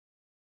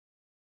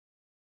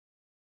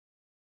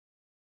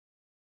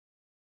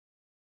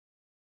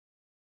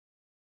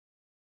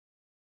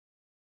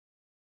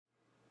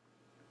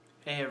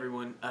Hey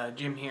everyone,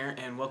 Jim here,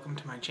 and welcome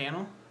to my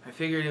channel. I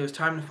figured it was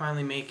time to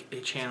finally make a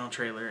channel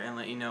trailer and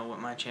let you know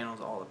what my channel is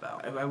all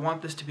about. I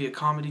want this to be a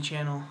comedy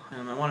channel.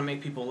 I want to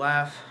make people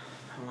laugh.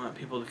 I want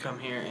people to come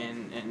here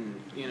and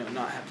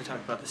not have to talk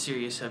about the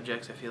serious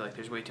subjects. I feel like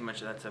there's way too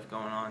much of that stuff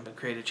going on. But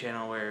create a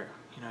channel where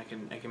I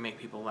can make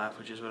people laugh,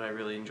 which is what I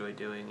really enjoy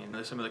doing.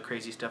 And some of the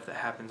crazy stuff that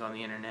happens on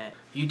the internet.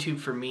 YouTube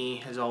for me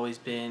has always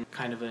been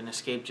kind of an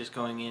escape, just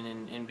going in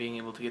and being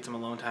able to get some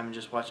alone time and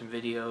just watching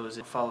videos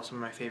and follow some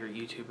of my favorite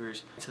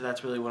YouTubers. So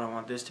that's really what I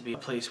want this to be, a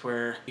place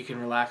where you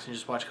can relax and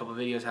just watch a couple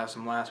videos, have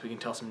some laughs, we can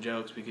tell some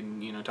jokes, we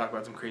can talk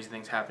about some crazy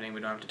things happening.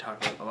 We don't have to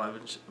talk about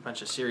a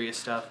bunch of serious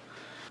stuff.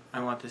 I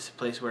want this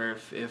place where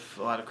if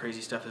a lot of crazy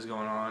stuff is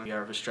going on, you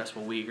have a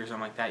stressful week or something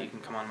like that, you can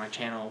come on my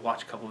channel,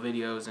 watch a couple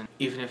videos, and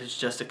even if it's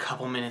just a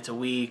couple minutes a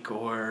week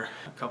or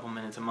a couple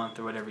minutes a month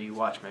or whatever you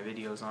watch my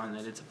videos on,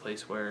 that it's a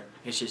place where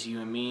it's just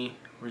you and me,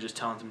 we're just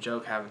telling some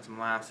joke, having some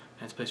laughs,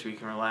 and it's a place where you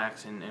can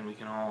relax and we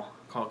can all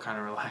kind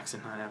of relax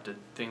and not have to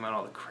think about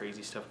all the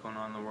crazy stuff going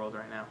on in the world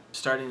right now.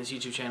 Starting this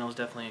YouTube channel is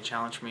definitely a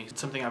challenge for me.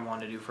 It's something I've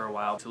wanted to do for a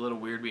while. It's a little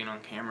weird being on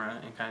camera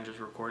and kind of just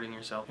recording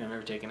yourself. I've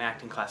never taken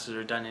acting classes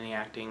or done any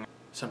acting.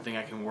 Something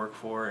I can work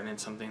for, and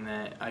it's something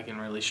that I can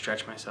really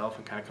stretch myself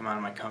and kind of come out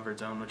of my comfort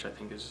zone, which I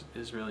think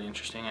is really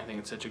interesting. I think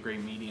it's such a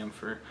great medium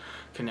for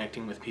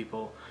connecting with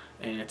people,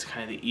 and it's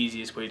kind of the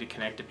easiest way to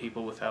connect to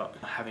people without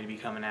having to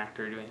become an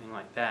actor or do anything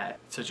like that.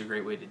 It's such a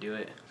great way to do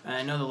it. And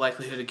I know the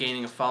likelihood of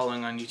gaining a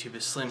following on YouTube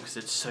is slim because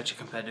it's such a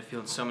competitive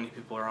field and so many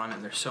people are on it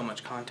and there's so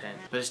much content.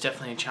 But it's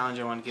definitely a challenge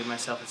I want to give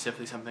myself. It's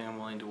definitely something I'm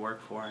willing to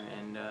work for,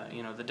 and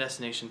the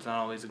destination's not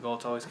always the goal.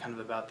 It's always kind of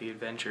about the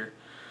adventure.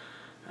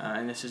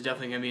 And this is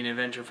definitely going to be an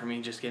adventure for me,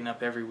 just getting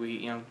up every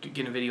week,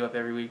 getting a video up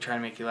every week, trying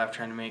to make you laugh,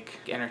 trying to make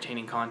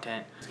entertaining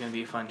content. It's going to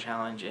be a fun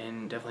challenge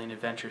and definitely an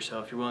adventure,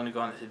 so if you're willing to go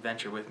on this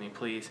adventure with me,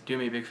 please do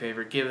me a big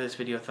favor, give this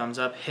video a thumbs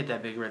up, hit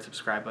that big red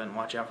subscribe button,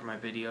 watch out for my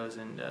videos,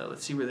 and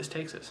let's see where this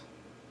takes us.